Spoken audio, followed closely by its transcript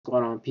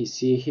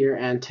MoosesquadonPC here,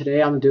 and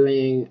today I'm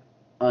doing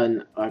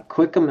a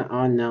quick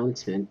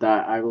announcement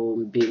that I will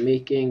be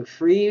making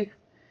free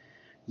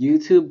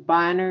YouTube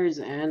banners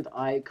and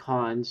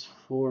icons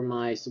for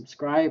my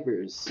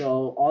subscribers.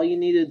 So all you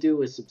need to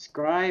do is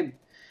subscribe,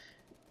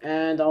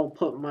 and I'll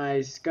put my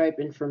Skype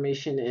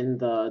information in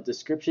the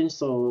description,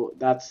 so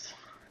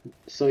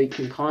you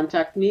can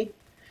contact me,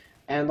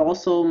 and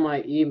also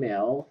my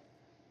email.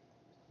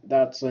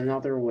 That's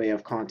another way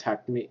of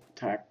contacting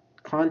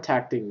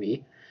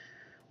me.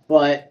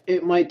 But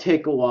it might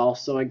take a while,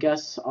 so I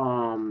guess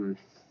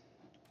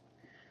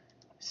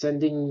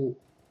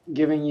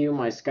giving you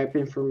my Skype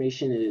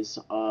information is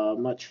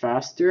much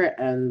faster.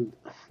 And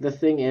the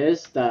thing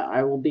is that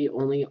I will be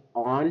only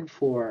on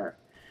for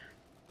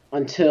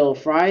until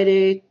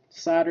Friday,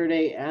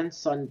 Saturday, and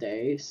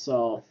Sunday,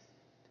 so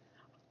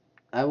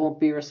I won't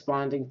be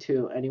responding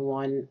to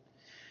anyone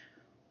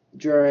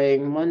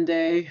during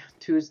Monday,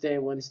 Tuesday,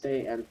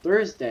 Wednesday, and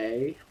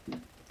Thursday,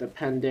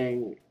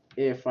 depending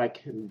if I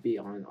can be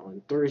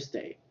on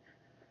Thursday.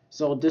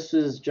 So this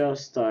is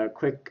just a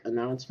quick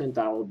announcement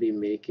that I will be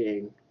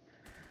making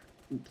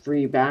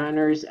free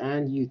banners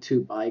and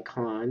YouTube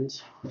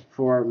icons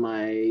for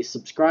my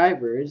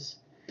subscribers.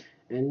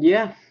 And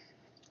yeah,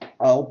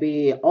 I'll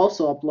be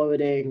also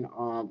uploading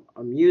more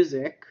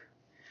music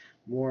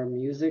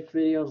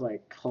videos,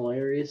 like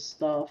hilarious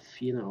stuff.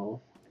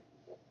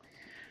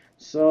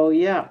 So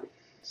yeah,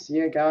 see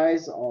you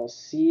guys. I'll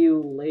see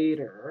you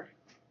later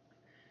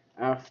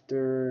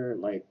after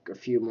like a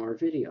few more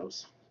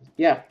videos.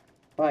 Yeah,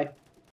 bye.